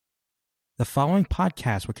The following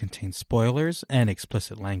podcast will contain spoilers and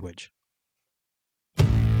explicit language.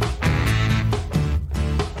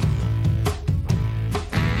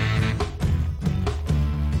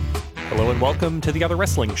 Hello and welcome to The Other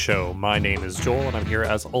Wrestling Show. My name is Joel and I'm here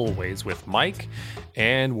as always with Mike.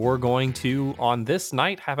 And we're going to, on this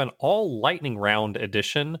night, have an all lightning round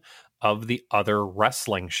edition of The Other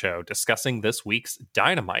Wrestling Show, discussing this week's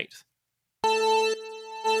Dynamite.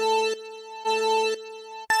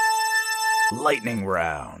 Lightning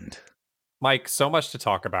round. Mike, so much to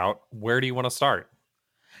talk about. Where do you want to start?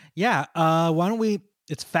 Yeah, why don't we...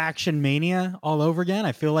 It's Faction Mania all over again.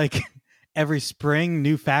 I feel like every spring,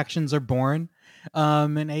 new factions are born in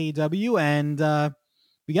AEW, and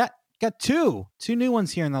we got two new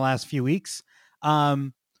ones here in the last few weeks.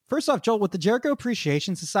 First off, Joel, with the Jericho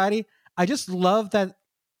Appreciation Society, I just love that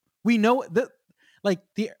we know that, like,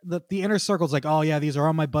 the inner circle's like, oh yeah, these are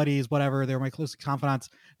all my buddies, whatever, they're my closest confidants.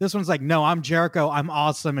 This one's like, no, I'm Jericho, I'm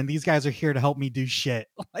awesome, and these guys are here to help me do shit.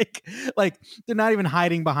 Like they're not even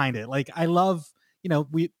hiding behind it. Like, I love, a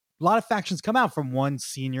lot of factions come out from one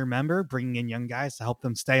senior member bringing in young guys to help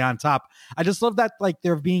them stay on top. I just love that, like,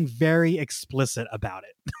 they're being very explicit about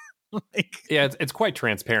it. Yeah, it's quite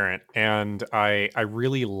transparent, and I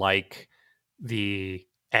really like the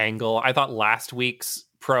angle. I thought last week's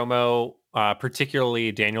promo,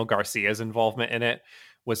 particularly Daniel Garcia's involvement in it,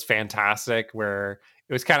 was fantastic, where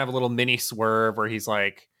it was kind of a little mini swerve where he's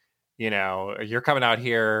like, you're coming out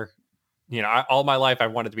here, all my life I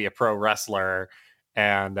wanted to be a pro wrestler,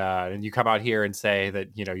 and you come out here and say that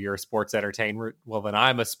you're a sports entertainer. Well, then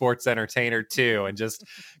I'm a sports entertainer too, and just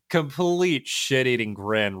complete shit-eating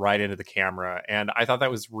grin right into the camera. And I thought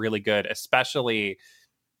that was really good, especially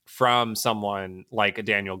from someone like a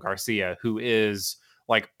Daniel Garcia, who is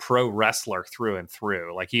like pro wrestler through and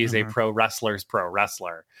through. Like, he is a pro wrestler's pro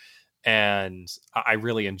wrestler. And I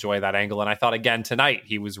really enjoy that angle. And I thought, again, tonight,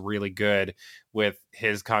 he was really good with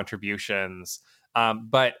his contributions.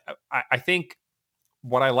 But I think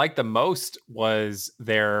what I liked the most was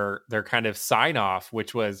their kind of sign off,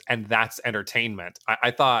 which was, and that's entertainment. I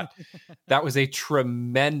thought that was a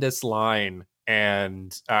tremendous line.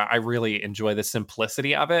 And I really enjoy the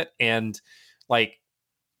simplicity of it. And, like,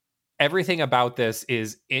 everything about this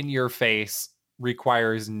is in your face,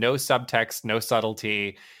 requires no subtext, no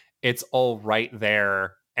subtlety. It's all right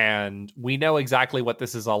there. And we know exactly what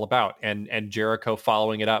this is all about. And Jericho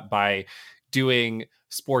following it up by doing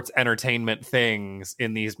sports entertainment things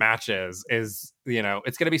in these matches is,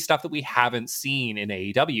 it's going to be stuff that we haven't seen in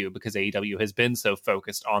AEW, because AEW has been so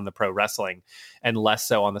focused on the pro wrestling and less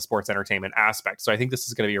so on the sports entertainment aspect. So I think this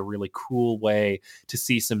is going to be a really cool way to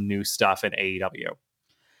see some new stuff in AEW.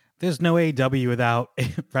 There's no AEW without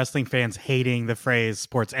wrestling fans hating the phrase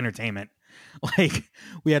sports entertainment. Like,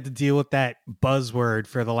 we had to deal with that buzzword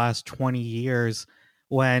for the last 20 years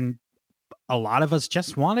when a lot of us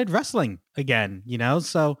just wanted wrestling again,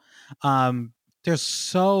 So there's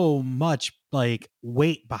so much, like,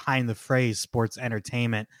 weight behind the phrase sports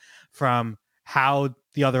entertainment, from how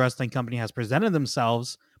the other wrestling company has presented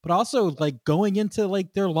themselves, but also, like, going into,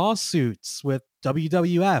 like, their lawsuits with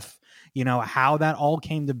WWF, how that all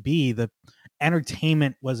came to be. The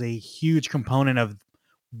entertainment was a huge component of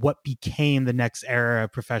what became the next era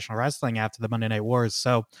of professional wrestling after the Monday Night Wars.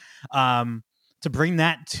 So to bring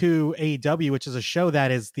that to AEW, which is a show that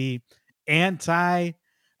is the anti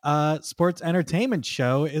sports entertainment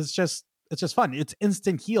show, it's just fun. It's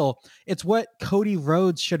instant heel. It's what Cody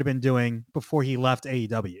Rhodes should have been doing before he left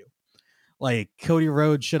AEW. Like, Cody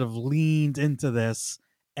Rhodes should have leaned into this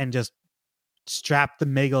and just strapped the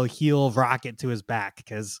mega heel rocket to his back,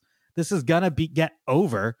 because this is gonna get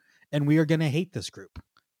over, and we are gonna hate this group.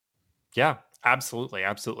 Yeah, absolutely.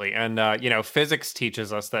 And physics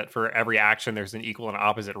teaches us that for every action there's an equal and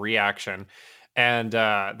opposite reaction, and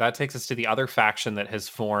that takes us to the other faction that has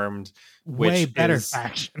formed, which way better is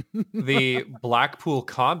faction. the Blackpool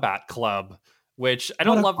Combat Club, which I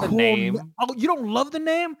don't love the name. Oh, you don't love the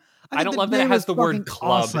name? I don't love that it has the word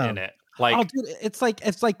club in it. Like, oh, dude, it's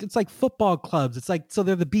like football clubs. It's like, so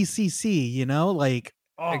they're the BCC, like,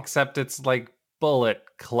 except it's like Bullet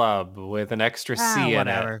Club with an extra C in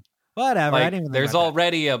it. Whatever. Like, I didn't even there's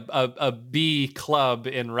already a B club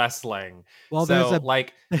in wrestling. Well, so,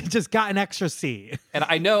 they just got an extra C. And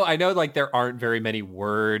I know, like, there aren't very many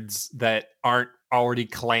words that aren't already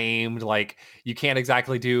claimed. Like, you can't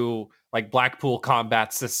exactly do, like, Blackpool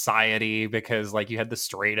Combat Society, because, like, you had the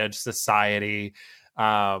Straight Edge Society.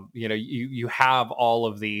 You have all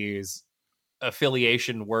of these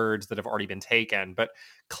affiliation words that have already been taken, but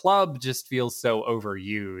club just feels so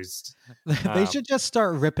overused. They should just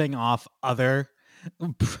start ripping off other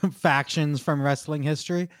factions from wrestling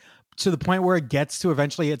history to the point where it gets to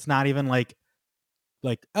eventually it's not even like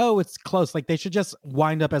oh it's close, like they should just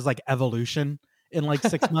wind up as like Evolution in like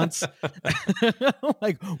 6 months.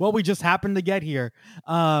 Like well we just happened to get here.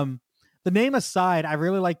 The name aside, I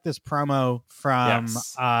really like this promo from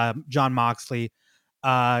Yes. John Moxley,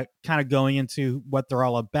 kind of going into what they're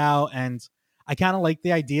all about, and I kind of like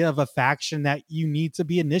the idea of a faction that you need to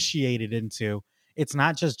be initiated into. It's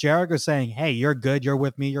not just Jericho saying, hey, you're good, you're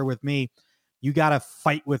with me, you're with me. You got to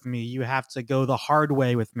fight with me. You have to go the hard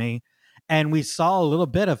way with me. And we saw a little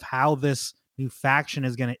bit of how this new faction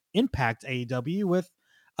is going to impact AEW with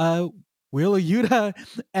uh, Wheeler Yuta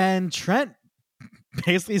and Trent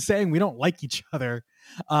basically saying we don't like each other.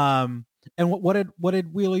 And what did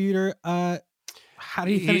Wheeler Yuta how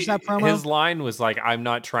did he finish that promo? His line was like, "I'm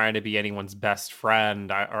not trying to be anyone's best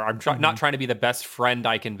friend, or I'm not trying to be the best friend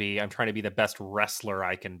I can be. I'm trying to be the best wrestler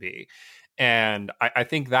I can be." And I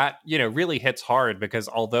think that really hits hard because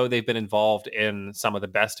although they've been involved in some of the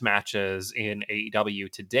best matches in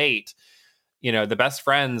AEW to date, the best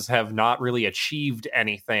friends have not really achieved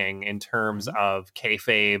anything in terms Mm-hmm. of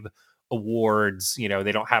kayfabe awards. They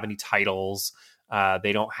don't have any titles.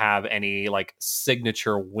 They don't have any like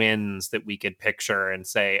signature wins that we could picture and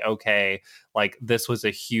say, okay, like this was a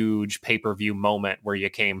huge pay-per-view moment where you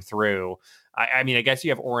came through. I mean, I guess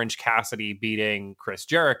you have Orange Cassidy beating Chris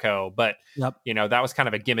Jericho, but Yep. that was kind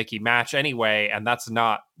of a gimmicky match anyway, and that's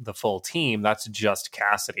not the full team. That's just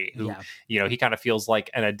Cassidy, who, Yeah. he kind of feels like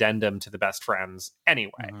an addendum to the best friends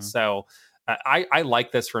anyway. Mm-hmm. So I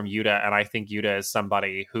like this from Yuta, and I think Yuta is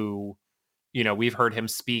somebody who, we've heard him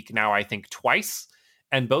speak now, I think twice.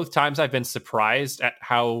 And both times I've been surprised at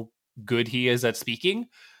how good he is at speaking.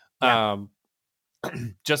 Yeah. Um,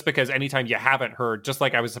 just because anytime you haven't heard, just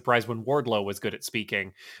like I was surprised when Wardlow was good at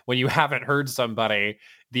speaking, when you haven't heard somebody,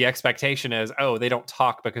 the expectation is, oh, they don't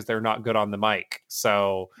talk because they're not good on the mic.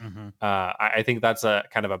 So Mm-hmm. I think that's a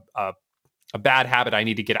kind of a bad habit I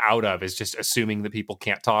need to get out of, is just assuming that people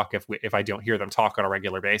can't talk if I don't hear them talk on a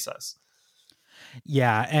regular basis.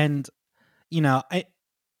 Yeah, and I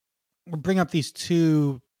bring up these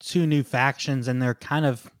two new factions, and they're kind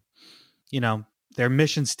of, their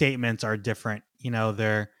mission statements are different.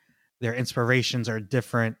 Their inspirations are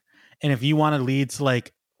different. And if you want to lead to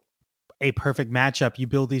like a perfect matchup, you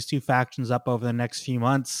build these two factions up over the next few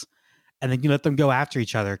months, and then you let them go after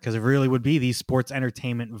each other, because it really would be these sports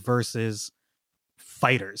entertainment versus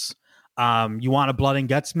fighters. You want a blood and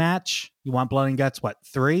guts match? You want blood and guts? What,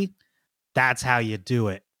 3? That's how you do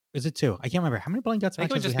it. Is it 2? I can't remember how many blood and guts I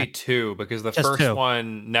think it would matches we just be had. 2 because the Just first 2.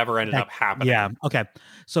 one never ended up Yeah. happening. Okay.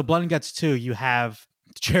 So blood and guts 2, you have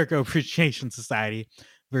Jericho Appreciation Society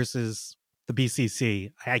versus the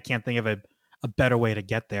BCC. I can't think of a better way to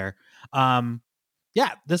get there.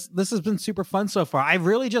 Yeah, this has been super fun so far. I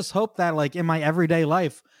really just hope that like in my everyday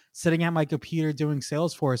life, sitting at my computer doing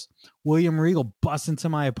Salesforce, William Regal busts into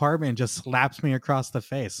my apartment and just slaps me across the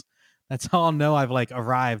face. That's how I'll know I've like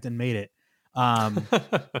arrived and made it. Um,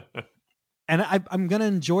 and I'm gonna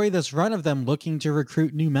enjoy this run of them looking to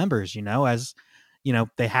recruit new members. As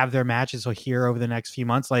they have their matches here over the next few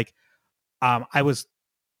months. Like, I was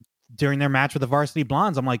during their match with the Varsity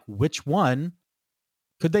Blondes. I'm like, which one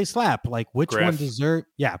could they slap? Like, which one Griff. deserve?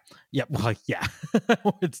 Yeah, yeah, well, yeah.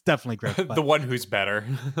 It's definitely Griff, The but one who's better.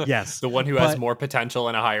 yes, The one who has but more potential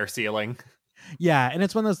and a higher ceiling. yeah, and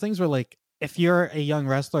it's one of those things where like, if you're a young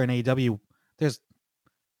wrestler in AEW,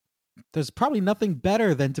 there's probably nothing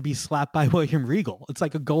better than to be slapped by William Regal. It's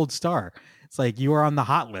like a gold star. It's like you are on the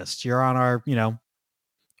hot list. You're on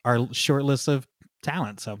our short list of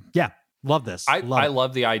talent. So yeah, love this. Love I it.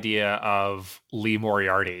 love the idea of Lee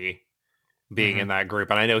Moriarty being Mm-hmm. in that group.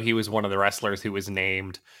 And I know he was one of the wrestlers who was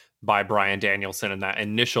named by Bryan Danielson in that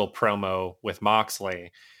initial promo with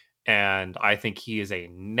Moxley. And I think he is a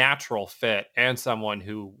natural fit and someone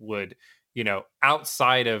who would,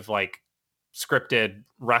 outside of like scripted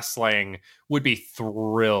wrestling, would be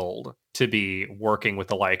thrilled to be working with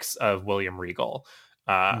the likes of William Regal.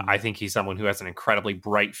 I Mm-hmm. think he's someone who has an incredibly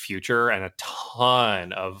bright future and a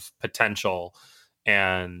ton of potential.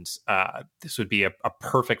 And this would be a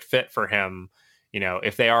perfect fit for him.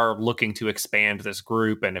 If they are looking to expand this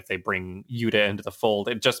group and if they bring Yuta into the fold,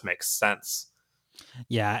 it just makes sense.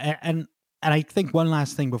 Yeah, and I think one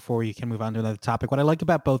last thing before we can move on to another topic. What I like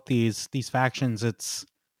about both these factions, it's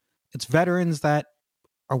veterans that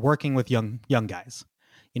are working with young guys.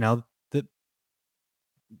 That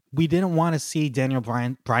we didn't want to see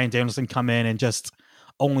Brian Danielson come in and just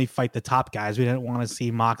only fight the top guys. We didn't want to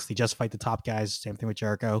see Moxley just fight the top guys. Same thing with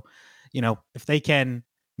Jericho. If they can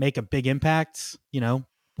make a big impact,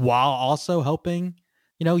 while also helping,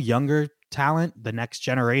 younger talent, the next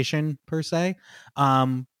generation per se,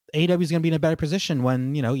 AEW is going to be in a better position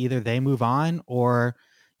when, either they move on or,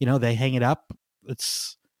 they hang it up.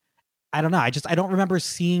 I don't know. I don't remember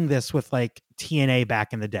seeing this with like TNA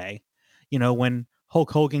back in the day. When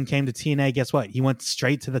Hulk Hogan came to TNA, guess what? He went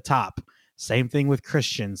straight to the top. Same thing with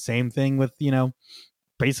Christian. Same thing with,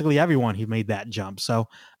 basically everyone who made that jump. So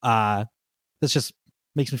this just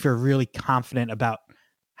makes me feel really confident about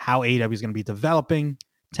how AEW is going to be developing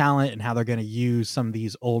talent and how they're going to use some of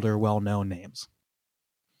these older, well-known names.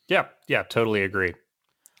 Yeah, totally agree.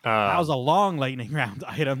 That was a long lightning round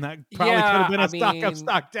item. That probably could have been a stock up,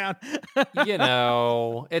 stock down.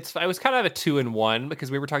 It was kind of a 2-in-1 because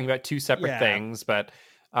we were talking about two separate things, but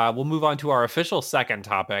we'll move on to our official second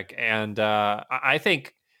topic. And I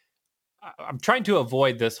think I'm trying to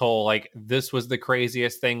avoid this whole, like, this was the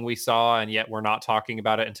craziest thing we saw, and yet we're not talking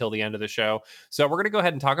about it until the end of the show. So we're going to go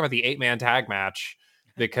ahead and talk about the 8-man tag match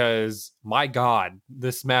because, my God,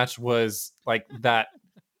 this match was like that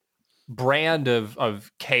brand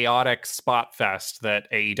of chaotic spot fest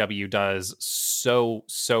that AEW does so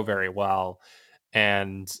very well.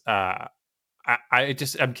 And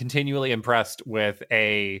I'm continually impressed with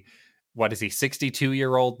what is he,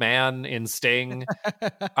 62-year-old man in Sting,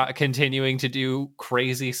 continuing to do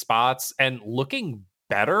crazy spots and looking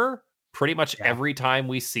better pretty much every time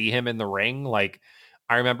we see him in the ring. Like,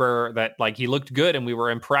 I remember that, like, he looked good and we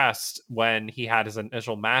were impressed when he had his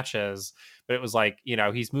initial matches, but it was like,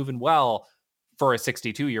 he's moving well for a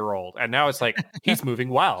 62-year-old. And now it's like, he's moving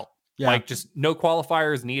well. Like, just no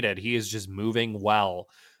qualifiers needed. He is just moving well.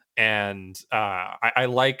 And I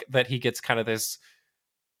like that he gets kind of this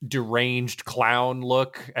deranged clown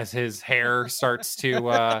look as his hair starts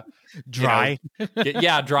to dry.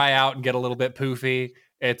 Dry out and get a little bit poofy.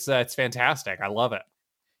 It's fantastic. I love it.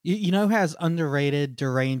 Who has underrated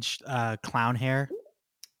deranged clown hair?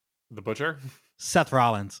 The Butcher? Seth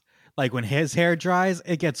Rollins. Like, when his hair dries,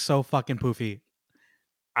 it gets so fucking poofy.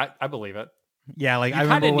 I believe it. Yeah, like, I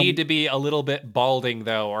kind of need to be a little bit balding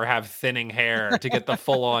though, or have thinning hair to get the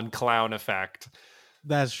full-on clown effect.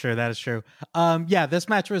 That's true. That is true. This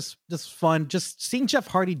match was just fun. Just seeing Jeff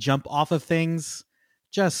Hardy jump off of things,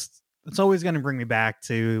 it's always going to bring me back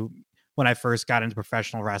to when I first got into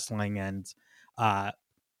professional wrestling. And the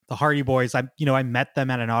Hardy Boys, I met them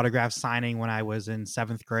at an autograph signing when I was in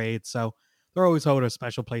 7th grade. So they're always hold a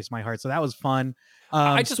special place in my heart. So that was fun.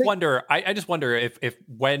 I just wonder if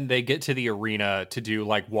when they get to the arena to do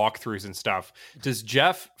like walkthroughs and stuff, does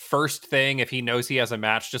Jeff first thing, if he knows he has a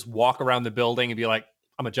match, just walk around the building and be like,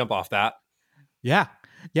 I'm gonna jump off that? Yeah.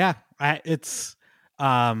 It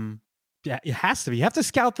has to be. You have to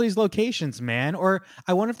scout these locations, man. Or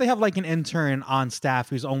I wonder if they have like an intern on staff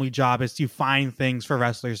whose only job is to find things for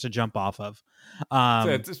wrestlers to jump off of. So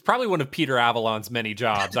it's probably one of Peter Avalon's many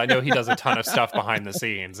jobs. I know he does a ton of stuff behind the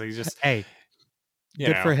scenes. He's just good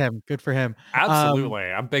for him. Good for him. Absolutely.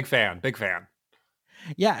 I'm big fan.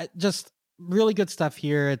 Yeah, just really good stuff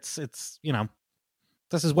here. It's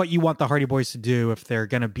this is what you want the Hardy Boys to do if they're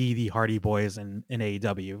going to be the Hardy Boys in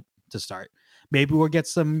AEW to start. Maybe we'll get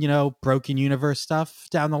some, broken universe stuff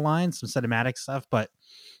down the line, some cinematic stuff, but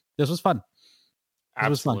this was fun.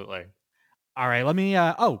 Absolutely. All right, let me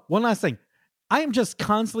one last thing. I am just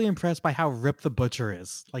constantly impressed by how ripped the Butcher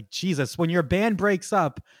is. Like, Jesus, when your band breaks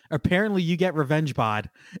up, apparently you get revenge bod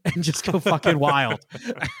and just go fucking wild.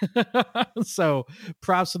 So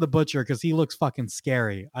props to the Butcher because he looks fucking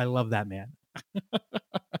scary. I love that man.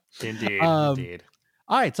 Indeed. All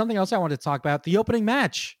right, something else I wanted to talk about. The opening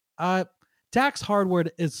match. Dax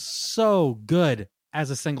Harwood is so good as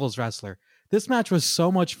a singles wrestler. This match was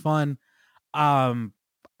so much fun.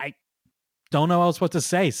 I don't know else what to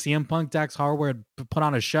say. CM Punk, Dax Harwood put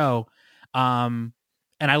on a show. And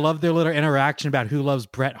I love their little interaction about who loves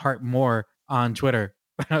Bret Hart more on Twitter.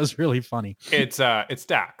 That was really funny. It's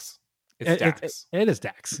Dax. Dax. It is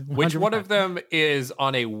Dax. 100%. Which one of them is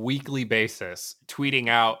on a weekly basis tweeting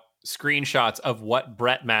out screenshots of what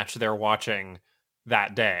Bret match they're watching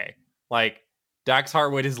that day? Like, Dax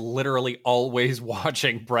Harwood is literally always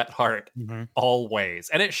watching Bret Hart. Mm-hmm. Always.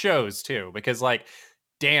 And it shows too, because like,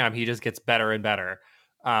 damn, he just gets better and better.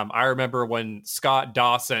 I remember when Scott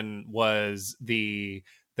Dawson was the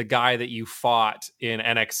guy that you fought in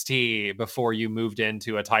NXT before you moved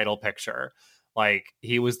into a title picture. Like,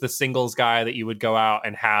 he was the singles guy that you would go out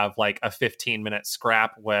and have like a 15-minute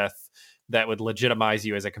scrap with that would legitimize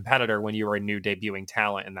you as a competitor when you were a new debuting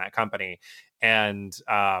talent in that company. And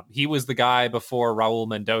he was the guy before Raul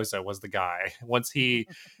Mendoza was the guy. Once he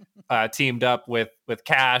teamed up with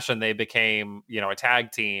Cash and they became, a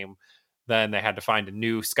tag team, then they had to find a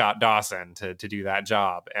new Scott Dawson to do that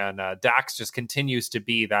job. And Dax just continues to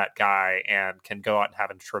be that guy and can go out and have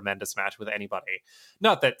a tremendous match with anybody.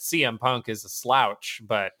 Not that CM Punk is a slouch,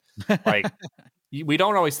 but like we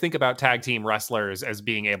don't always think about tag team wrestlers as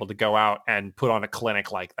being able to go out and put on a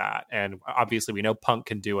clinic like that. And obviously we know Punk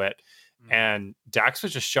can do it. And Dax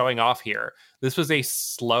was just showing off here. This was a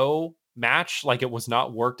slow match. Like, it was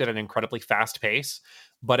not worked at an incredibly fast pace,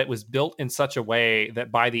 but it was built in such a way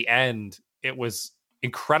that by the end, it was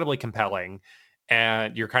incredibly compelling.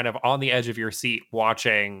 And you're kind of on the edge of your seat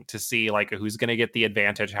watching to see like who's going to get the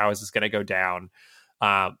advantage. How is this going to go down?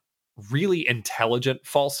 Really intelligent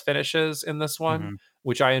false finishes in this one,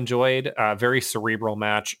 which I enjoyed. Very cerebral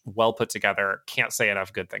match, well put together. Can't say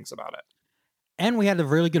enough good things about it. And we had a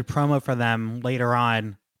really good promo for them later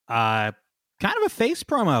on. Kind of a face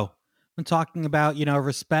promo when talking about,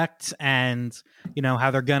 respect and, how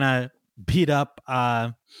they're going to beat up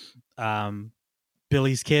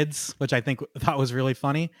Billy's kids, which I thought was really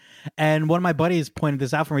funny. And one of my buddies pointed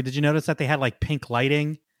this out for me. Did you notice that they had like pink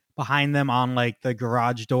lighting behind them on like the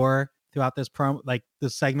garage door throughout this promo, like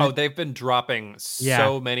this segment? Oh, they've been dropping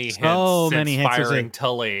so many hints since firing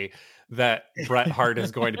Tully that Bret Hart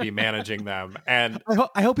is going to be managing them. And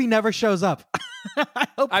I hope he never shows up.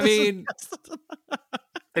 I mean,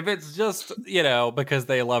 if it's just, because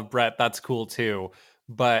they love Bret, that's cool too.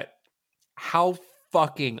 But how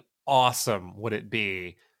fucking awesome would it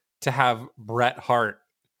be to have Bret Hart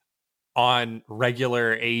on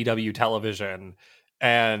regular AEW television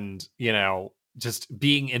and, just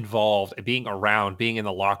being involved, being around, being in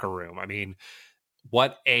the locker room? I mean,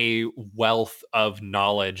 what a wealth of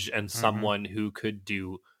knowledge and someone who could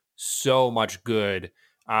do so much good,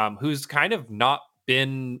 who's kind of not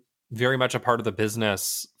been very much a part of the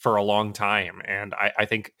business for a long time. And I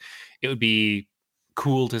think it would be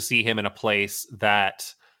cool to see him in a place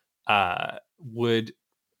that would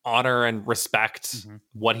honor and respect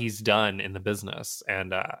what he's done in the business.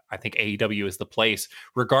 And I think AEW is the place,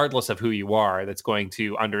 regardless of who you are, that's going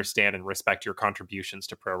to understand and respect your contributions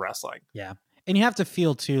to pro wrestling. Yeah. And you have to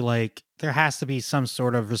feel too, like there has to be some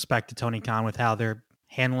sort of respect to Tony Khan with how they're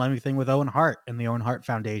handling everything with Owen Hart and the Owen Hart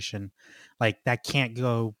Foundation. Like that can't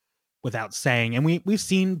go without saying. And we've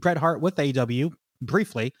seen Bret Hart with AEW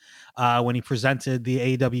briefly when he presented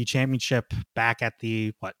the AEW championship back at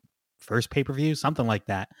the first pay-per-view, something like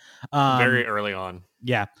that. Very early on.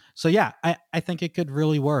 Yeah. So yeah, I think it could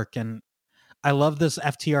really work. And I love this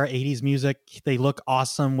FTR 80s music. They look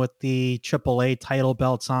awesome with the AAA title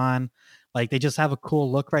belts on. Like they just have a cool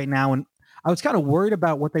look right now. And I was kind of worried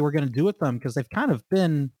about what they were going to do with them because they've kind of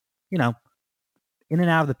been, in and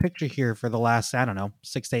out of the picture here for the last,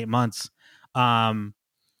 6 to 8 months. And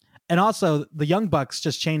also the Young Bucks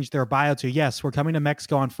just changed their bio to, yes, we're coming to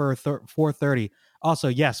Mexico on 4/30. Also,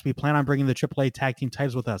 yes, we plan on bringing the AAA tag team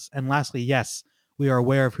titles with us. And lastly, yes, we are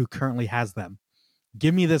aware of who currently has them.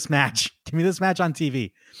 Give me this match. Give me this match on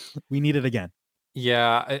TV. We need it again.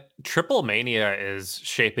 Yeah, Triple Mania is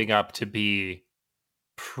shaping up to be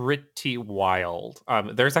pretty wild.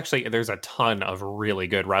 There's a ton of really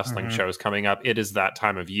good wrestling shows coming up. It is that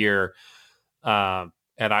time of year. And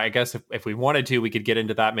I guess if we wanted to, we could get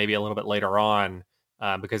into that maybe a little bit later on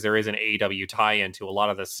because there is an AEW tie-in to a lot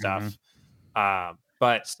of this stuff.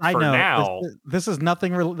 But I for know now, this is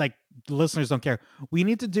nothing really, like the listeners don't care. We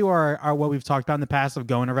need to do our what we've talked about in the past of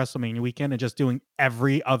going to WrestleMania weekend and just doing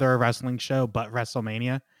every other wrestling show but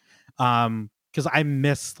WrestleMania. Because I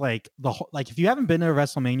miss like the whole, like if you haven't been to a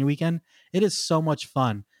WrestleMania weekend, it is so much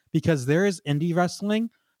fun because there is indie wrestling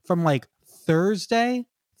from like Thursday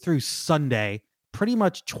through Sunday, pretty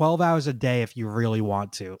much 12 hours a day if you really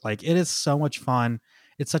want to. Like it is so much fun.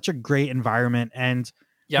 It's such a great environment. And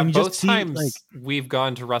yeah, both times we've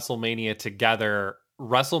gone to WrestleMania together,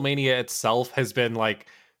 WrestleMania itself has been like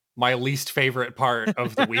my least favorite part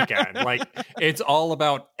of the weekend. Like it's all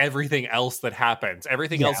about everything else that happens.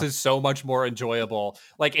 Everything else is so much more enjoyable.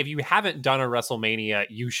 Like if you haven't done a WrestleMania,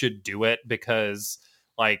 you should do it because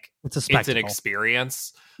like it's an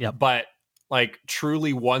experience. Yep. But like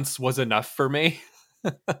truly once was enough for me.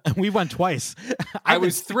 We went twice. I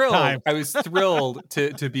was thrilled. I was thrilled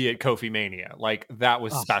to be at Kofi Mania. Like that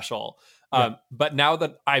was special. Yeah. But now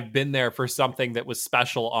that I've been there for something that was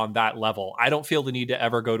special on that level, I don't feel the need to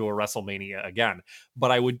ever go to a WrestleMania again.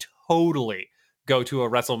 But I would totally go to a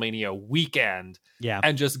WrestleMania weekend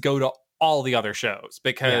and just go to all the other shows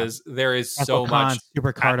because there is so much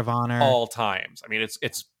Super Card of Honor all times. I mean,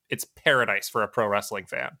 it's paradise for a pro wrestling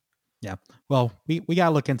fan. Yeah. Well, we got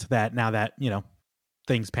to look into that now that,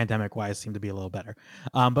 things pandemic wise seem to be a little better.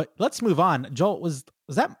 But let's move on. Joel, was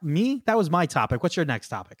that me? That was my topic. What's your next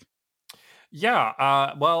topic?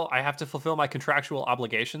 Yeah, well, I have to fulfill my contractual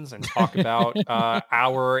obligations and talk about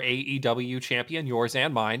our AEW champion, yours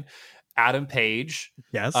and mine, Adam Page,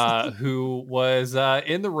 Yes. who was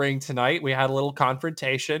in the ring tonight. We had a little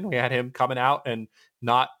confrontation. We had him coming out and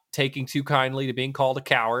not taking too kindly to being called a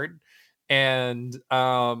coward. And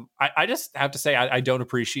I just have to say, I don't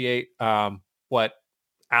appreciate what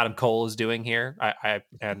Adam Cole is doing here. I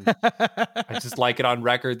just like it on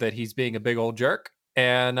record that he's being a big old jerk,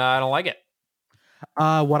 and I don't like it.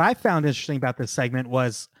 What I found interesting about this segment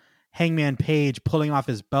was Hangman Page pulling off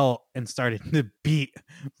his belt and starting to beat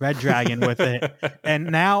Red Dragon with it.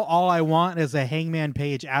 And now all I want is a Hangman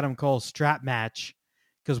Page Adam Cole strap match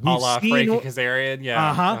because A we've la seen. Frankie Kazarian,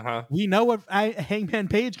 yeah. Uh-huh. We know what Hangman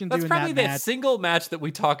Page can That's do in probably that the match. single match that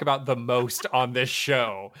we talk about the most on this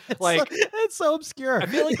show. It's so obscure. I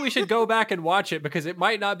feel like we should go back and watch it because it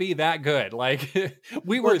might not be that good. Like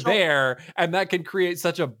we were Joel, there, and that can create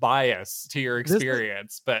such a bias to your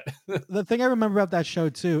experience. But the thing I remember about that show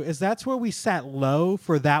too is that's where we sat low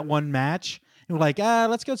for that one match. And we're like,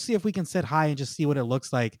 let's go see if we can sit high and just see what it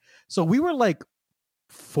looks like. So we were like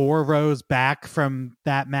 4 rows back from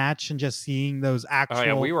that match and just seeing those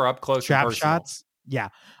actual we were up close trap shots. Yeah.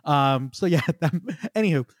 So yeah.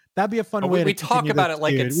 Anywho, that'd be a fun way we to talk about it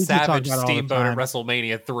like feud. it's We do talk Savage about it all the Steamboat at time.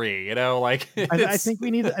 WrestleMania 3. You know, like I think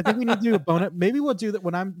we need to do a bonus. Maybe we'll do that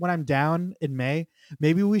when I'm down in May.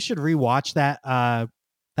 Maybe we should rewatch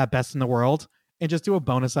that Best in the World and just do a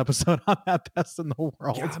bonus episode on that Best in the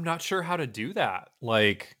World. Yeah, I'm not sure how to do that.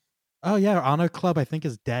 Like, oh yeah, Honor Club I think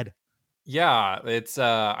is dead. Yeah, it's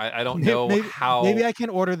I don't know how. Maybe I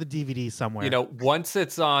can order the DVD somewhere. You know, once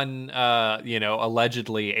it's on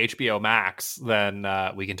allegedly HBO Max, then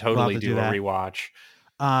we can totally do a rewatch.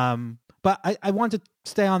 But I want to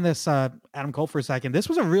stay on this Adam Cole for a second. This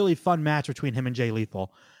was a really fun match between him and Jay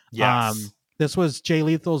Lethal. Yes. This was Jay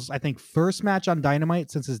Lethal's, I think, first match on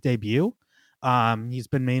Dynamite since his debut. He's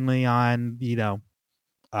been mainly on,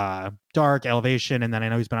 Dark, Elevation, and then I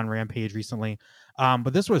know he's been on Rampage recently.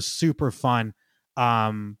 But this was super fun.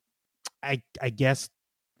 I guess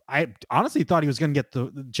I honestly thought he was going to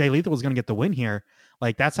get Jay Lethal was going to get the win here.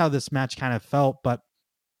 Like that's how this match kind of felt. But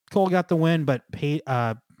Cole got the win, but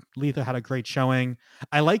Lethal had a great showing.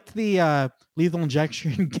 I liked the lethal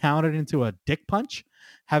injection countered into a dick punch.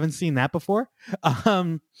 Haven't seen that before.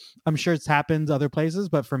 I'm sure it's happened other places,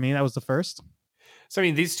 but for me, that was the first. So, I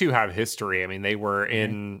mean, these two have history. I mean, they were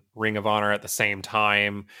in Ring of Honor at the same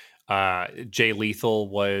time. Jay Lethal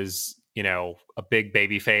was, a big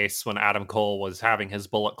baby face when Adam Cole was having his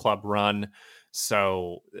Bullet Club run.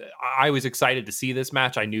 So I was excited to see this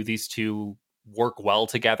match. I knew these two work well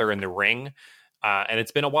together in the ring. And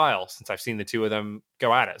it's been a while since I've seen the two of them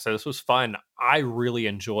go at it. So this was fun. I really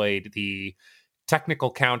enjoyed the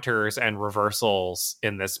technical counters and reversals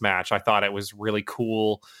in this match. I thought it was really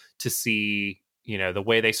cool to see, the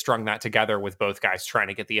way they strung that together with both guys trying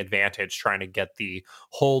to get the advantage, trying to get the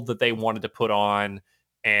hold that they wanted to put on.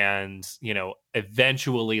 And,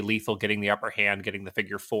 eventually Lethal getting the upper hand, getting the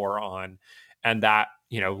figure 4 on. And that,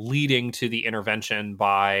 leading to the intervention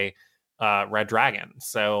by Red Dragon.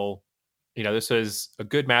 So, this was a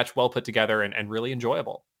good match, well put together and really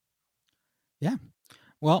enjoyable. Yeah.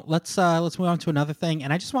 Well, let's move on to another thing.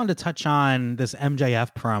 And I just wanted to touch on this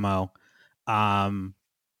MJF promo.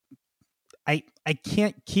 I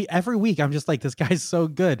can't keep every week. I'm just like, this guy's so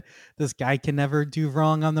good. This guy can never do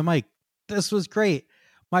wrong on the mic. This was great.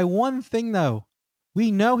 My one thing though,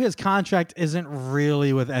 we know his contract isn't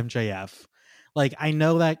really with MJF. Like, I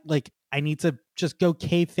know that, like, I need to just go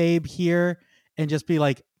kayfabe here and just be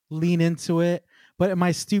like, lean into it. But in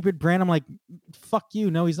my stupid brain, I'm like, fuck you.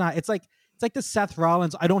 No, he's not. It's like the Seth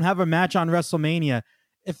Rollins, I don't have a match on WrestleMania.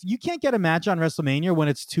 If you can't get a match on WrestleMania when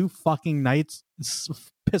it's 2 fucking nights,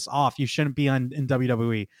 piss off. You shouldn't be in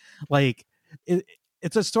WWE. Like,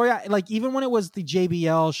 it's a story. Like, even when it was the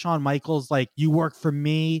JBL, Shawn Michaels, like, you work for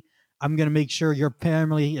me, I'm going to make sure your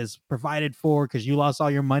family is provided for because you lost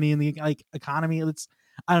all your money in the economy.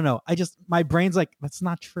 I don't know. My brain's like, that's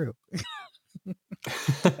not true.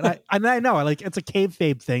 and I know, like, it's a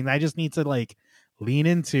kayfabe thing that I just need to like lean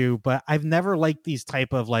into, but I've never liked these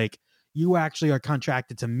type of like, you actually are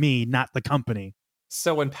contracted to me, not the company.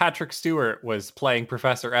 So when Patrick Stewart was playing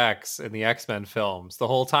Professor X in the X-Men films, the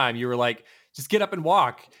whole time you were like, just get up and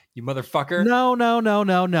walk, you motherfucker.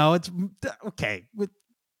 No. It's okay.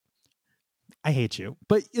 I hate you,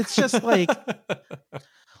 but it's just like,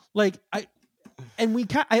 I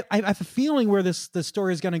have a feeling where this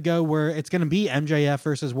story is going to go, where it's going to be MJF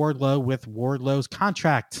versus Wardlow with Wardlow's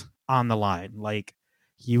contract on the line. Like,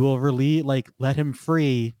 he will let him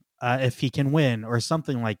free if he can win or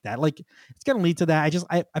something like that. Like it's going to lead to that.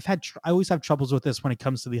 I always have troubles with this when it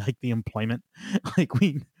comes to the employment. Like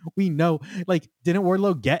we know, like, didn't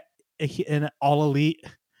Wardlow get an all elite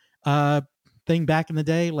thing back in the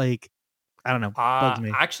day? Like, I don't know, bugs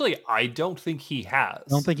me. Actually, I don't think he Don't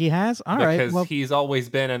has, think he has. All right, because well, he's always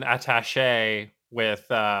been an attaché with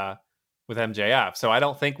MJF. So I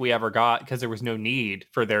don't think we ever got, because there was no need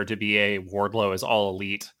for there to be a Wardlow as all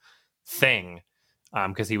elite thing,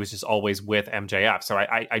 because he was just always with MJF. So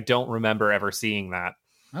I don't remember ever seeing that.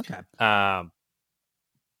 okay. Um,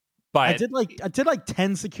 but I did like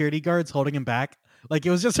 10 security guards holding him back. Like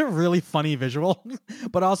it was just a really funny visual,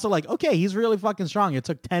 but also like, okay, he's really fucking strong. It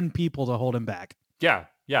took 10 people to hold him back. yeah,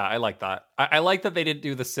 I like that. I like that they didn't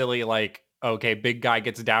do the silly, like, okay, big guy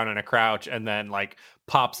gets down in a crouch and then like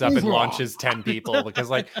pops up and launches 10 people, because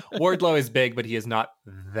like Wardlow is big, but he is not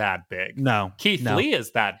that big. No. Keith Lee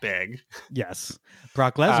is that big. Yes.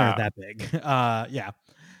 Brock Lesnar is that big. Yeah.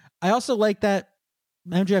 I also like that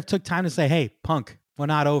MJF took time to say, hey, Punk, we're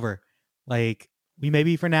not over. Like, we may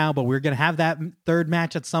be for now, but we're going to have that third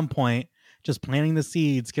match at some point, just planting the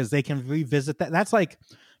seeds because they can revisit that. That's like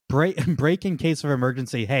break in case of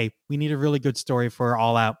emergency. Hey, we need a really good story for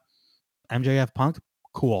All Out. MJF Punk,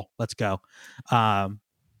 cool. Let's go. I'm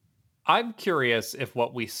curious if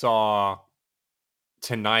what we saw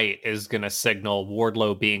tonight is going to signal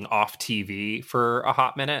Wardlow being off TV for a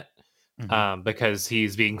hot minute, because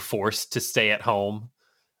he's being forced to stay at home.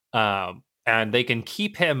 And they can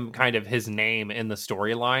keep him kind of his name in the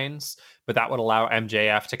storylines, but that would allow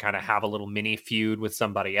MJF to kind of have a little mini feud with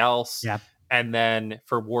somebody else. Yeah. And then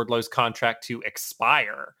for Wardlow's contract to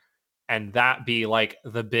expire, and that be like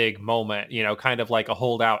the big moment, you know, kind of like a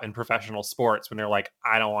holdout in professional sports when they're like,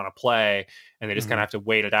 I don't want to play. And they just kind of have to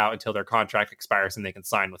wait it out until their contract expires and they can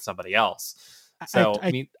sign with somebody else. So,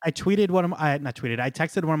 I tweeted I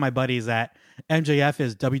texted one of my buddies that MJF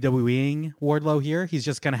is WWEing Wardlow here. He's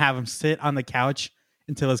just going to have him sit on the couch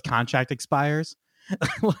until his contract expires.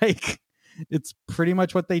 Like, it's pretty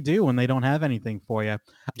much what they do when they don't have anything for you.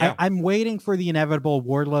 Yeah. I'm waiting for the inevitable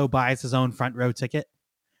Wardlow buys his own front row ticket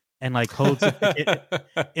and like holds the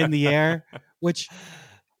ticket in the air, which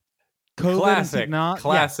classic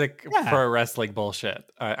pro wrestling bullshit.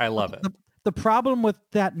 I love it. The problem with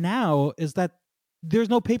that now is that there's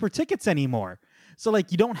no paper tickets anymore. So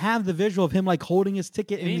like you don't have the visual of him like holding his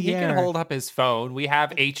ticket in the air. He can hold up his phone. We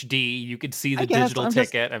have HD. You could see the digital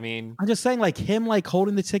ticket. I'm just saying like him like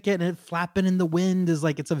holding the ticket and it flapping in the wind is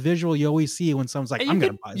like, it's a visual you always see when someone's like, I'm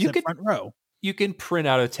going to buy the front row. You can print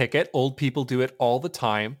out a ticket. Old people do it all the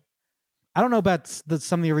time. I don't know about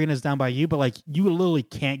some of the arenas down by you, but like you literally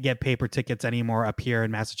can't get paper tickets anymore up here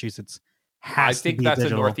in Massachusetts. I think that's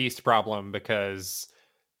digital. A Northeast problem, because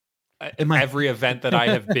every event that I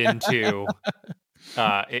have been to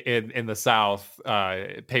in the South,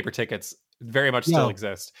 paper tickets very much still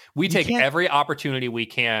exist. We take every opportunity we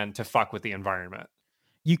can to fuck with the environment.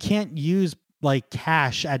 You can't use like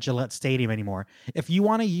cash at Gillette Stadium anymore. If you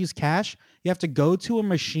want to use cash, you have to go to a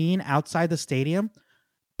machine outside the stadium,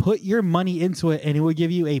 put your money into it, and it will give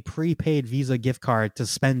you a prepaid Visa gift card to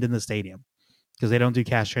spend in the stadium, because they don't do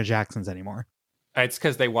cash transactions anymore. It's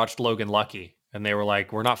because they watched Logan Lucky and they were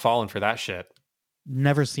like, we're not falling for that shit.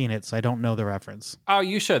 Never seen it, so I don't know the reference. Oh,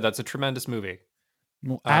 you should. That's a tremendous movie.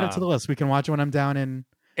 Well, add it to the list. We can watch it when I'm down in.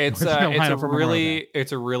 It's a really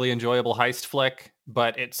enjoyable heist flick,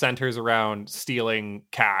 but it centers around stealing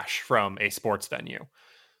cash from a sports venue.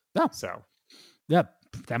 Oh, so yep,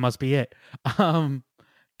 that must be it.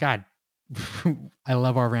 God, I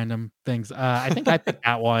love our random things. I think I picked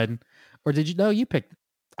that one, or did you? No, you picked.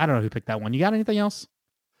 I don't know who picked that one. You got anything else?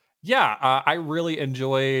 Yeah, I really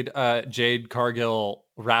enjoyed Jade Cargill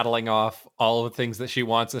rattling off all of the things that she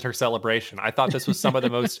wants at her celebration. I thought this was some of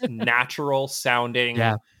the most natural sounding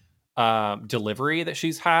delivery that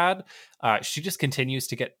she's had. She just continues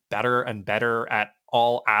to get better and better at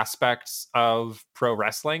all aspects of pro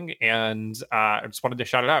wrestling, and I just wanted to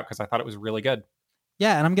shout it out because I thought it was really good.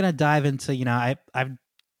 Yeah, and I'm gonna dive into, I've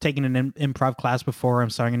taken an improv class before.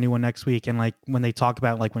 I'm starting a new one next week, and like when they talk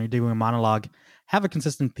about like when you're doing a monologue, have a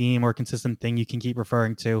consistent theme or a consistent thing you can keep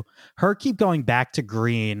referring to. Her keep going back to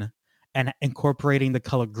green and incorporating the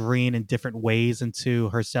color green in different ways into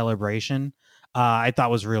her celebration. I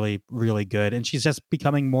thought was really, really good, and she's just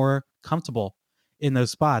becoming more comfortable in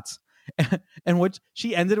those spots. And what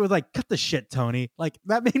she ended with, like, cut the shit, Tony. Like,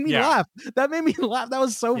 that made me laugh. That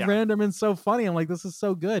was so random and so funny. I'm like, this is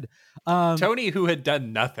so good. Tony, who had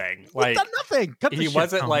done nothing. Like, he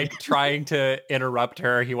wasn't like trying to interrupt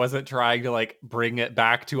her. He wasn't trying to like bring it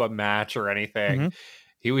back to a match or anything. Mm-hmm.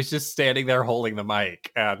 He was just standing there holding the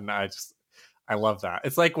mic. And I I love that.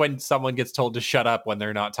 It's like when someone gets told to shut up when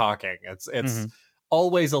they're not talking. It's Mhm.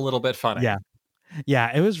 always a little bit funny. Yeah.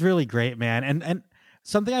 Yeah, it was really great, man. And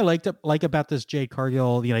something I like about this Jade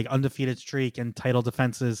Cargill, like undefeated streak and title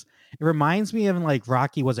defenses, it reminds me of like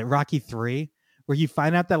Rocky, was it Rocky 3, where you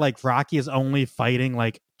find out that like Rocky is only fighting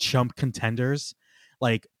like chump contenders,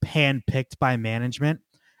 like handpicked by management.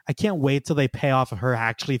 I can't wait till they pay off of her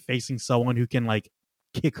actually facing someone who can like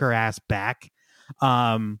kick her ass back.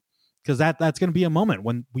 Because that's going to be a moment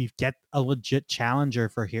when we get a legit challenger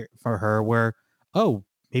for her where, oh,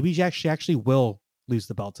 maybe she actually will lose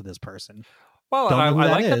the belt to this person. Well, and Don't know who I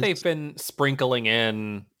that like that is. they've been sprinkling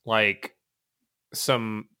in like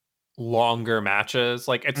some longer matches.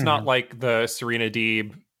 Like it's not Mhm. like the Serena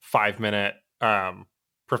Deeb 5 minute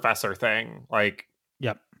professor thing. Like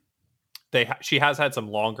Yep. she has had some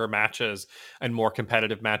longer matches and more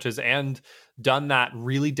competitive matches and done that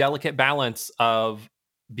really delicate balance of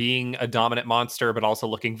being a dominant monster but also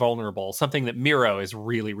looking vulnerable, something that Miro is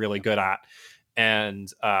really really good at. And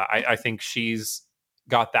I think she's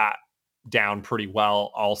got that down pretty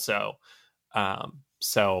well also.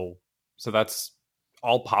 So that's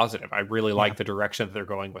all positive. I really Yeah. like the direction that they're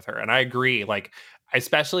going with her, and I agree, like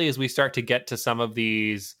especially as we start to get to some of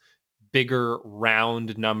these bigger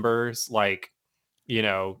round numbers, like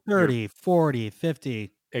you're 30, 40,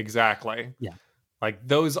 50. exactly, Yeah. like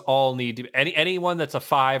those all need to anyone that's a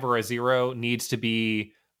 5 or a 0 needs to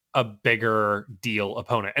be a bigger deal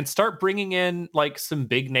opponent, and start bringing in like some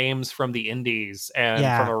big names from the indies and from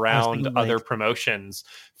Yeah. I was around thinking other like, promotions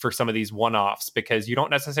for some of these one-offs, because you don't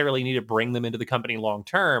necessarily need to bring them into the company long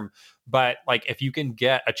term, but like if you can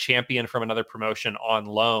get a champion from another promotion on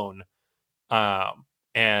loan,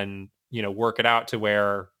 and work it out to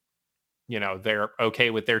where they're okay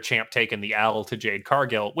with their champ taking the L to Jade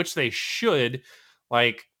Cargill, which they should.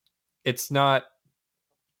 Like, it's not,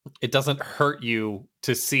 it doesn't hurt you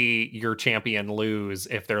to see your champion lose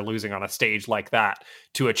if they're losing on a stage like that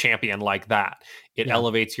to a champion like that. It yeah.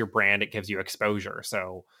 elevates your brand, it gives you exposure.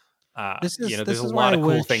 So, there's This a is why lot I of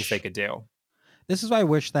cool things they wish could do. this is why I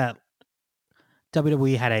wish that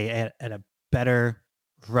WWE had a better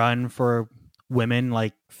run for women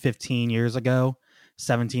like 15 years ago,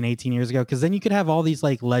 17, 18 years ago, because then you could have all these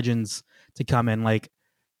like legends to come in like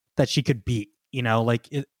that she could beat,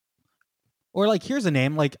 like it, or like here's a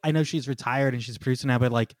name, like I know she's retired and she's producing now,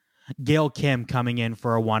 but like Gail Kim coming in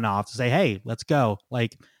for a one-off to say, hey, let's go.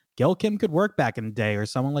 Like Gail Kim could work back in the day, or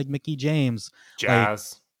someone like Mickey James, like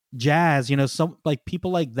Jazz. Jazz, some like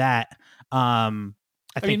people like that. I I mean,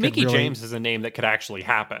 think could Mickey really James is a name that could actually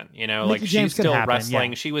happen. Like Mickey she's James could still happen. Yeah.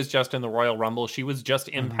 wrestling. She was just in the Royal Rumble. She was just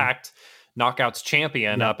Hmm. Impact Knockouts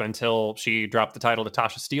champion Yep. up until she dropped the title to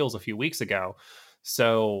Tasha Steelz a few weeks ago.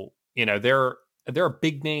 So, there are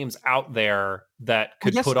big names out there that I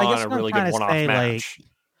could guess put I on guess a what I'm really good trying to one-off say, match.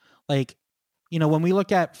 like when we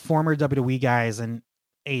look at former WWE guys and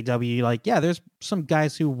AEW, like yeah, there's some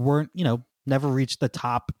guys who weren't, never reached the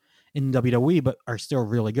top in WWE, but are still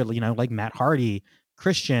really good. Like Matt Hardy,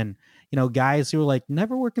 Christian, guys who like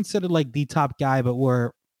never were considered like the top guy, but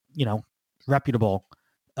were, you know, reputable.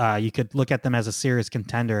 You could look at them as a serious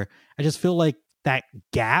contender. I just feel like that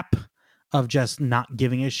gap of just not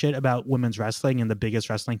giving a shit about women's wrestling and the biggest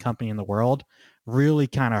wrestling company in the world really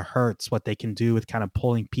kind of hurts what they can do with kind of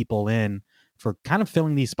pulling people in for kind of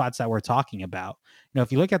filling these spots that we're talking about.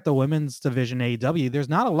 If you look at the women's division AEW, there's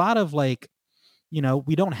not a lot of like,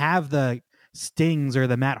 we don't have the Stings or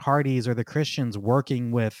the Matt Hardys or the Christians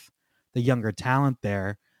working with the younger talent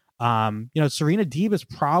there. Serena Deeb is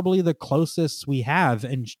probably the closest we have,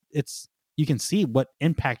 and it's you can see what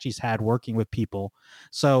impact she's had working with people.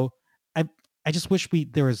 So I I just wish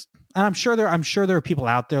there was, and I'm sure there are people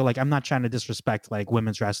out there, like I'm not trying to disrespect like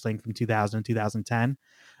women's wrestling from 2000 and 2010,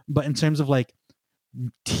 but in terms of like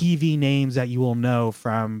TV names that you will know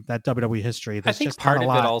from that WWE history, I there's think just not a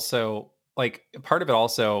lot. part of it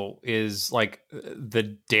also is like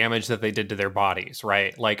the damage that they did to their bodies,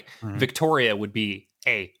 right? Like Mhm. Victoria would be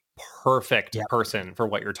a perfect Yep. person for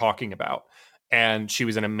what you're talking about. And she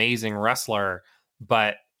was an amazing wrestler,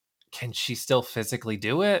 but can she still physically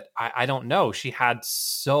do it? I don't know. She had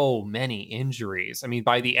so many injuries. I mean,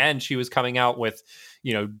 by the end, she was coming out with,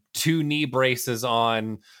 two knee braces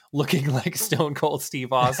on, looking like Stone Cold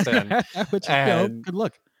Steve Austin, Which is, and good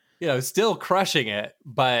look. still crushing it.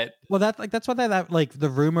 But Well, that's why that like the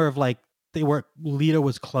rumor of like Lita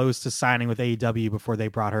was close to signing with AEW before they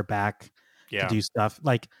brought her back to yeah, do stuff.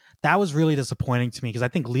 Like that was really disappointing to me because I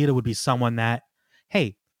think Lita would be someone that,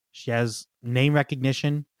 hey, she has name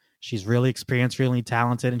recognition, she's really experienced, really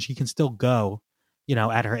talented, and she can still go,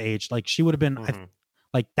 at her age. Like she would have been, hmm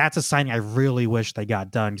Like that's a signing I really wish they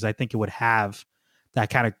got done because I think it would have that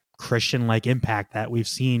kind of Christian like impact that we've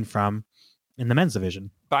seen from in the men's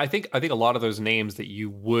division. But I think a lot of those names that you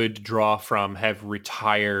would draw from have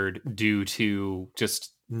retired due to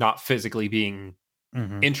just not physically being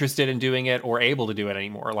Mm-hmm. interested in doing it or able to do it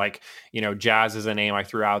anymore. Like, Jazz is a name I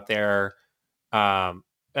threw out there.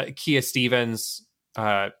 Kia Stevens,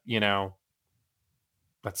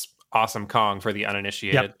 that's awesome Kong for the Yep.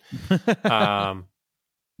 uninitiated. Um,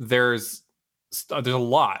 there's there's a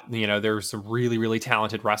lot. There's some really really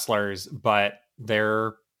talented wrestlers, but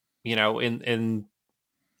they're in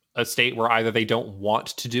a state where either they don't want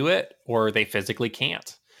to do it or they physically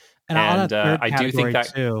can't. And on a And third I do think category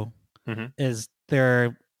that. too Mhm. is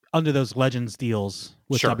they're under those legends deals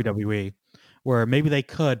with Sure. WWE, where maybe they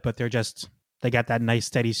could, but they got that nice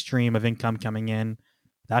steady stream of income coming in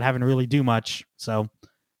without having to really do much. So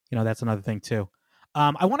that's another thing too.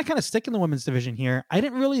 I want to kind of stick in the women's division here. I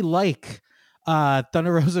didn't really like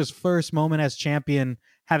Thunder Rosa's first moment as champion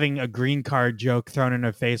having a green card joke thrown in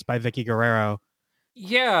her face by Vicky Guerrero.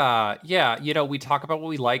 Yeah, yeah. We talk about what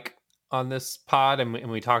we like on this pod, and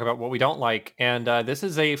we talk about what we don't like. And this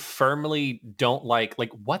is a firmly don't like.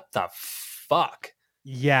 Like, what the fuck?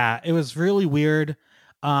 Yeah, it was really weird.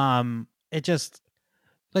 It just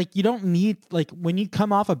like you don't need like when you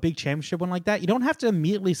come off a big championship one like that, you don't have to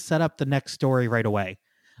immediately set up the next story right away.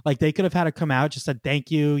 Like they could have had her come out, just said thank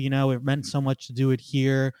you, it meant so much to do it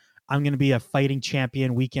here. I'm going to be a fighting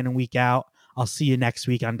champion week in and week out. I'll see you next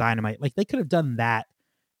week on Dynamite. Like they could have done that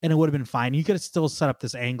and it would have been fine. You could have still set up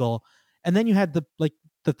this angle. And then you had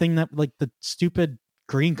the thing that like the stupid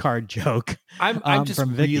green card joke I'm just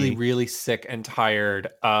from really, Vicky. really sick and tired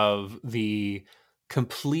of the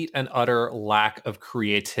complete and utter lack of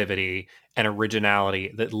creativity and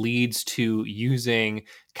originality that leads to using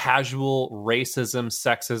casual racism,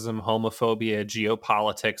 sexism, homophobia,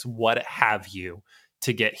 geopolitics, what have you,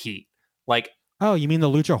 to get heat. Like, Oh, you mean the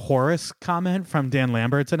Lucha Horace comment from Dan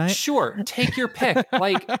Lambert tonight? sure, take your pick.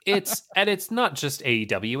 Like, it's not just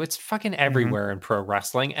AEW, it's fucking Mhm. everywhere in pro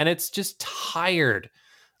wrestling, and it's just tired.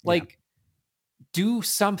 Yeah. Like, do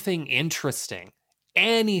something interesting,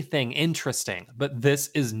 anything interesting, but this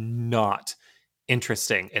is not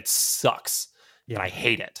interesting. It sucks, and Yeah. I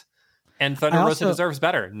hate it. And I Thunder Rosa also deserves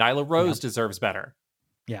better. Nyla yeah. Rose deserves better.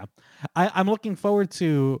 Yeah. I'm looking forward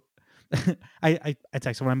to I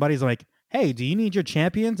texted one of my buddies, I'm like, hey, do you need your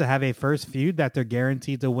champion to have a first feud that they're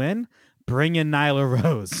guaranteed to win? Bring in Nyla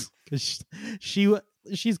Rose. Because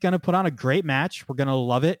she's gonna put on a great match. We're gonna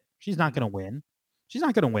love it. She's not gonna win. She's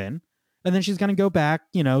not gonna win. And then she's gonna go back,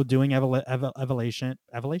 doing evolution,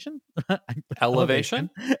 Elevation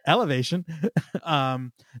elevation,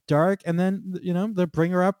 dark, and then they'll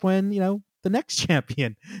bring her up when the next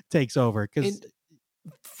champion takes over. in Because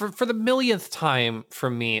for the millionth time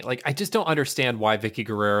from me. Like, I just don't understand why Vicky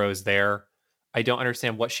Guerrero is there. I don't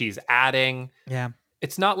understand what she's adding. yeah,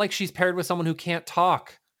 It's not like she's paired with someone who can't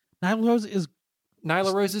talk. Nyla Rose is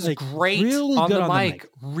Nyla Rose is like great really on good the on the mic. mic,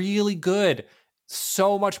 really good,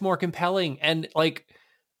 so much more compelling. And like,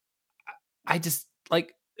 I just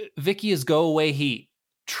like Vicky is go away heat.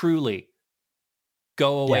 Truly,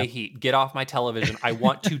 go Yeah, away heat. Get off my television. I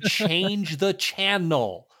want to change the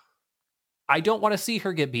channel. I don't want to see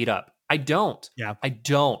her get beat up. I don't. yeah, I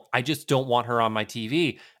don't. I just don't want her on my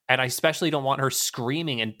TV. And I especially don't want her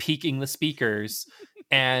screaming and peaking the speakers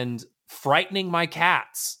and frightening my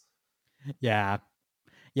cats. yeah.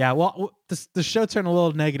 Yeah, well, the show turned a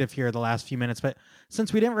little negative here the last few minutes, but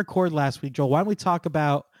since we didn't record last week, Joel, why don't we talk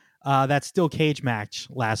about that steel cage match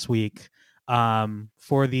last week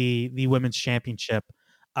for the women's championship?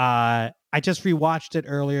 I just rewatched it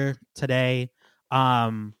earlier today.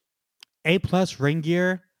 A+ ring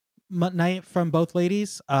gear night from both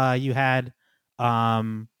ladies. You had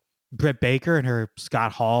Britt Baker and her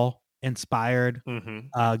Scott Hall inspired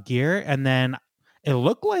Mm-hmm. gear, and then it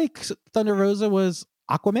looked like Thunder Rosa was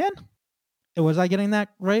Aquaman. Was I getting that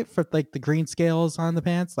right for like the green scales on the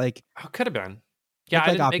pants? Like Oh, could have been. Yeah,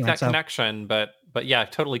 looked I like didn't make Aquaman. that So connection, but yeah,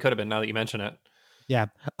 totally could have been now that you mention it. yeah,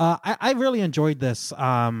 I really enjoyed this.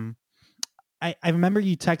 I remember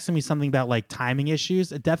you texting me something about like timing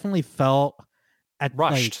issues. It definitely felt at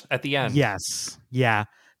like Rushed at the end. yes, yeah,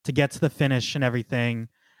 to get to the finish and everything.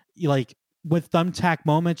 You like with thumbtack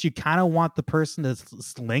moments, you kind of want the person to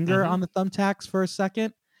linger Mm-hmm. on the thumbtacks for a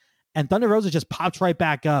second. And Thunder Rosa just pops right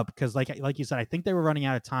back up because, like you said, I think they were running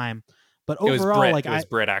out of time. But It was overall, Brit. like It was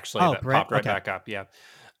Brit actually that Brett, popped right okay, back up. Yeah,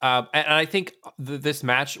 and I think this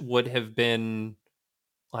match would have been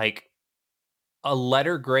like a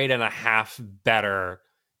letter grade and a half better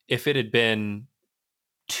if it had been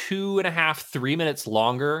 2.5, 3 minutes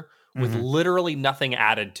longer with Hmm. literally nothing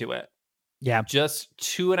added to it. Yeah. Just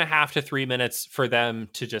 2.5 to 3 minutes for them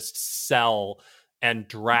to just sell and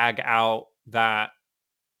drag out that.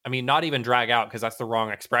 I mean, not even drag out because that's the wrong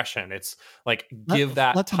expression. It's like Let give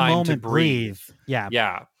that let the time to moment breathe. breathe. Yeah.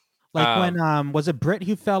 Yeah. Like Um, when was it Brit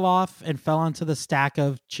who fell off and fell onto the stack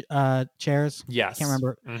of chairs? I can't yes.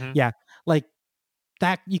 remember. Hmm. Yeah. Like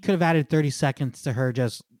that you could have added 30 seconds to her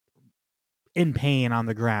just in pain on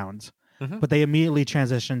the ground. Hmm. But they immediately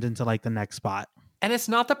transitioned into like the next spot. And it's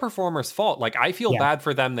not the performer's fault. Like, I feel Yeah. bad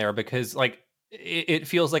for them there because, like, it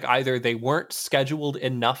feels like either they weren't scheduled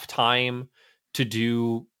enough time to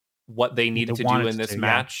do what they What they needed to do wanted in to this do. Yeah.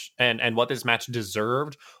 match and what this match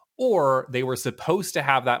deserved, or they were supposed to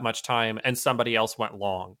have that much time and somebody else went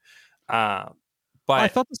long. Uh, Well, I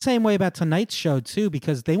but felt the same way about tonight's show too,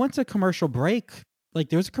 because they went to commercial break. Like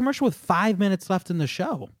there was a commercial with 5 minutes left in the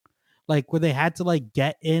show, like where they had to like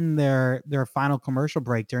get in their final commercial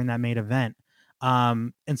break during that main event.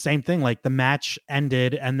 And same thing, like the match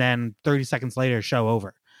ended and then 30 seconds later, show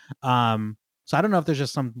over. So I don't know if there's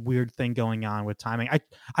just some weird thing going on with timing.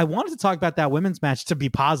 I wanted to talk about that women's match to be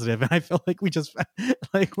positive, and I feel like we just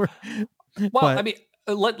like we're, well, I but mean,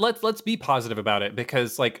 let's be positive about it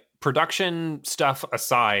because, like, production stuff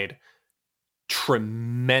aside,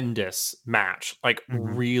 tremendous match, like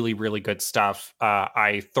mhm. really really good stuff.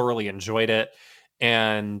 I thoroughly enjoyed it,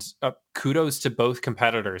 and kudos to both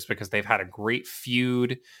competitors because they've had a great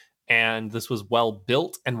feud, and this was well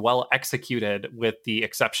built and well executed with the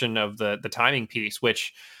exception of the timing piece,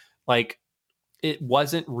 which, like, it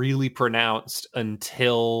wasn't really pronounced um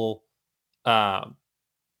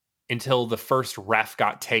until the first ref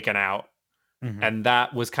got taken out, Mhm. and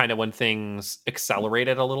that was kind of when things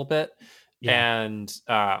accelerated a little bit. Yeah. And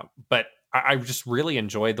but I just really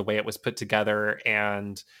enjoyed the way it was put together,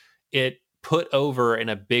 and it put over in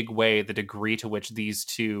a big way the degree to which these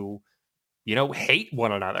two, hate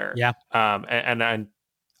one another. Yeah. And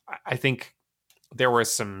I think there were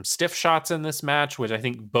some stiff shots in this match, which I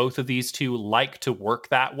think both of these two like to work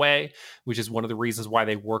that way, which is one of the reasons why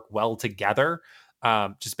they work well together.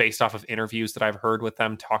 Just based off of interviews that I've heard with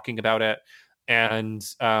them talking about it, and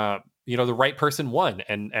the right person won,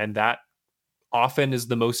 and that often is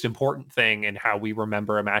the most important thing in how we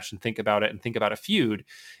remember a match and think about it and think about a feud.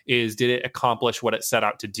 Is, did it accomplish what it set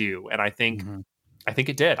out to do? And Mhm. I think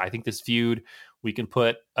it did. I think this feud, we can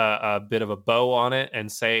put a bit of a bow on it and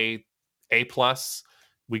say A plus.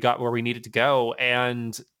 We got where we needed to go,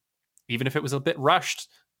 and even if it was a bit rushed,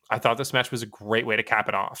 I thought this match was a great way to cap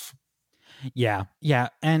it off. Yeah. Yeah.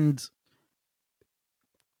 And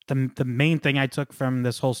the main thing I took from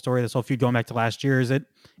this whole story, this whole feud going back to last year, is it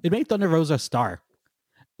made Thunder Rosa a star,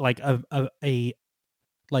 like a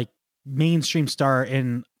like mainstream star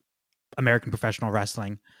in American professional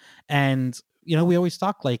wrestling. And we always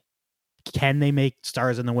talk like, can they make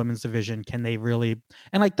stars in the women's division? Can they really?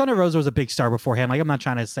 And like Thunder Rosa was a big star beforehand. Like I'm not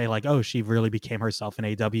trying to say like, oh, she really became herself in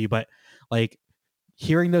AW, but like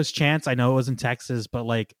hearing those chants, I know it was in Texas, but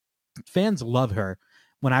like fans love her.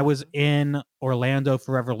 When I was in Orlando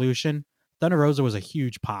for Revolution, Thunder Rosa was a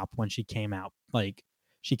huge pop when she came out. Like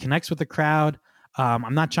she connects with the crowd.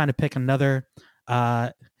 I'm not trying to pick another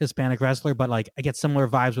Hispanic wrestler, but like I get similar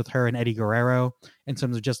vibes with her and Eddie Guerrero in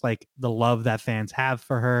terms of just like the love that fans have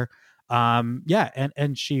for her. Yeah,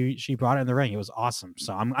 and she brought it in the ring. It was awesome.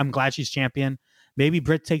 So I'm glad she's champion. Maybe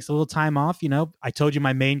Britt takes a little time off. I told you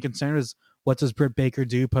my main concern is what does Britt Baker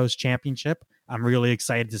do post championship. I'm really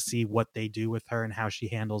excited to see what they do with her and how she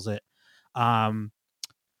handles it. Um,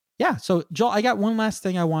 yeah. So Joel, I got one last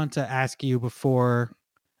thing I want to ask you before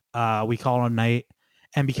we call on night.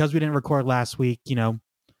 And because we didn't record last week,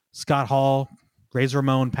 Scott Hall, Razor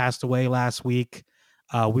Ramon passed away last week.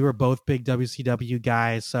 We were both big WCW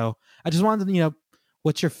guys, so I just wanted to,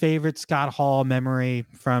 what's your favorite Scott Hall memory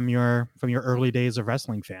from your early days of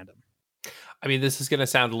wrestling fandom? I mean, this is going to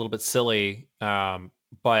sound a little bit silly,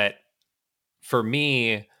 but for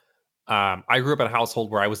me, I grew up in a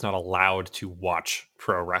household where I was not allowed to watch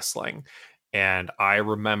pro wrestling. And I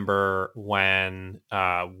remember when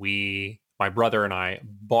my brother and I,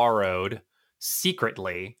 borrowed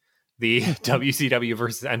secretly the WCW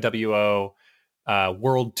versus NWO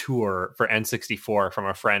world tour for N64 from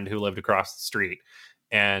a friend who lived across the street.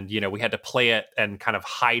 And, we had to play it and kind of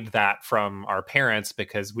hide that from our parents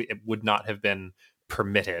because it would not have been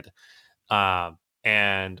permitted.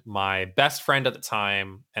 And my best friend at the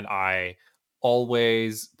time and I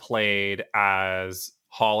always played as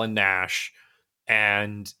Hall and Nash.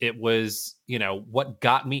 And it was, what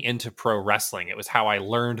got me into pro wrestling. It was how I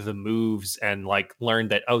learned the moves and like learned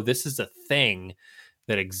that, oh, this is a thing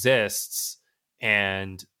that exists.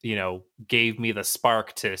 and, gave me the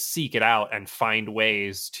spark to seek it out and find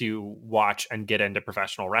ways to watch and get into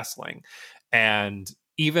professional wrestling. And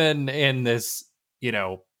even in this,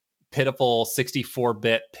 pitiful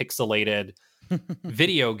 64-bit pixelated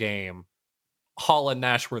video game, Hall and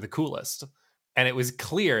Nash were the coolest. And it was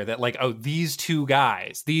clear that, like, oh, these two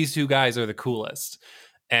guys are the coolest.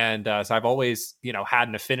 And so I've always, had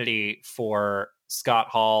an affinity for Scott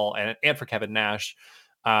Hall and for Kevin Nash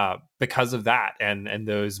because of that and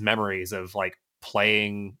those memories of, like,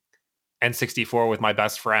 playing N64 with my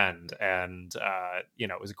best friend. And,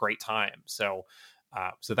 it was a great time. So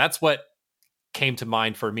that's what came to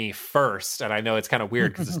mind for me first. And I know it's kind of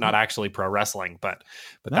weird because it's not actually pro wrestling, but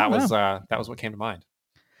that was what came to mind.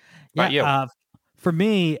 About you? For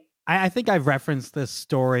me, I think I've referenced this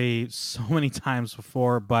story so many times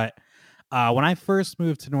before, but when I first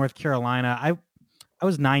moved to North Carolina, I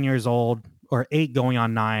was 9 years old, or 8 going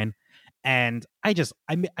on 9, and I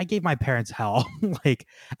gave my parents hell. Like,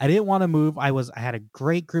 I didn't want to move. I had a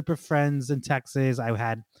great group of friends in Texas. I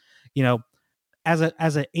had, as an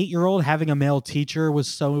 8-year-old, having a male teacher was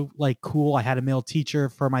so, like, cool. I had a male teacher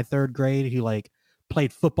for my 3rd grade who, like,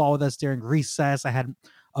 played football with us during recess. I had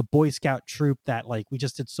a Boy Scout troop that, like, we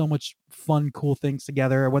just did so much fun, cool things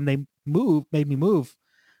together. When they made me move,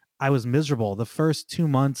 I was miserable. The first 2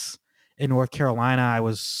 months in North Carolina, I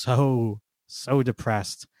was so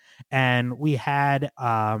depressed. And we had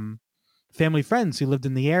family friends who lived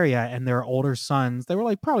in the area, and their older sons, they were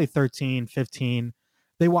like probably 13, 15.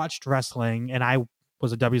 They watched wrestling, and I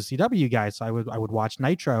was a WCW guy, so I would watch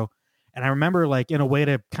Nitro. And I remember, like, in a way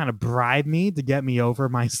to kind of bribe me to get me over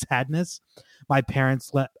my sadness, my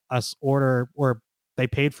parents let us order, or they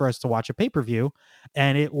paid for us to watch a pay-per-view,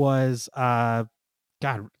 and it was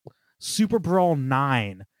Super Brawl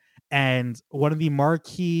 9. And one of the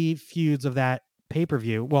marquee feuds of that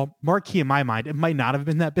pay-per-view, well, marquee in my mind, it might not have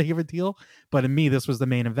been that big of a deal, but in me, this was the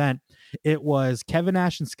main event. It was Kevin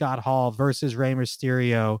Nash and Scott Hall versus Rey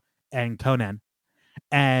Mysterio and Conan.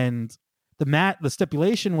 And the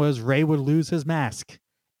stipulation was Rey would lose his mask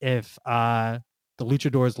if the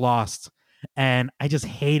Luchadors lost. And I just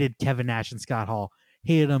hated Kevin Nash and Scott Hall.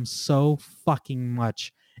 Hated them so fucking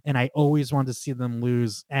much. And I always wanted to see them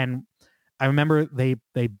lose. And I remember they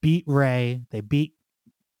beat Rey. They beat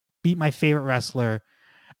my favorite wrestler.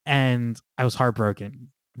 And I was heartbroken.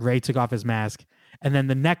 Rey took off his mask. And then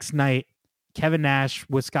the next night, Kevin Nash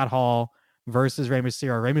with Scott Hall versus Rey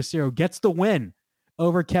Mysterio. Rey Mysterio gets the win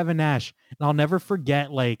over Kevin Nash. And I'll never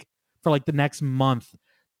forget, like, for like the next month,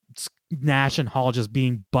 Nash and Hall just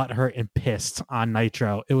being butthurt and pissed on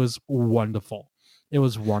Nitro. It was wonderful. It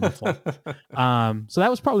was wonderful. So that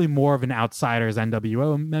was probably more of an outsider's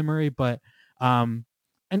NWO memory, but and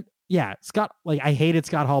yeah, Scott, like, I hated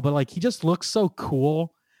Scott Hall, but, like, he just looks so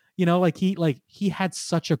cool. Like, he had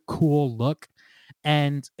such a cool look.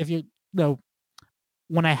 And if you know,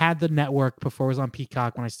 when I had the network before it was on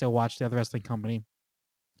Peacock, when I still watched the other wrestling company,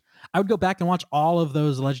 I would go back and watch all of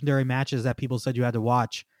those legendary matches that people said you had to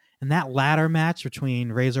watch. And that ladder match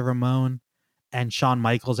between Razor Ramon and Shawn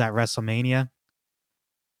Michaels at WrestleMania,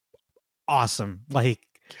 awesome. Like,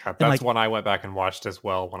 yeah, that's one I went back and watched as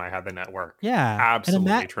well when I had the network. Yeah.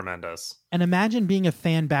 Absolutely tremendous. And imagine being a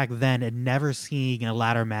fan back then and never seeing a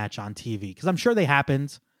ladder match on TV. Because I'm sure they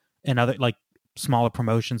happened in other, like, smaller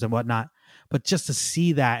promotions and whatnot. But just to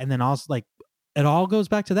see that, and then also, like, it all goes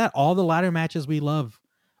back to that. All the ladder matches we love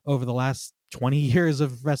over the last 20 years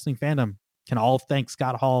of wrestling fandom can all thank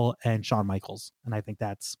Scott Hall and Shawn Michaels. And I think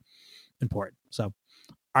that's important. So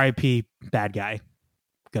RIP, bad guy.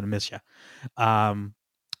 Gonna miss you.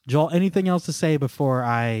 Joel, anything else to say before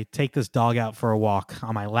I take this dog out for a walk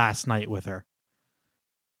on my last night with her?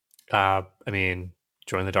 I mean,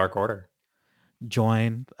 join the Dark Order.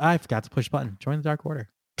 I forgot to push button. Join the Dark Order.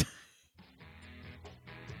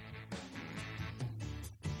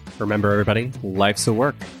 Remember, everybody, life's a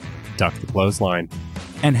work. Duck the clothesline.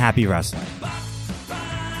 And happy wrestling.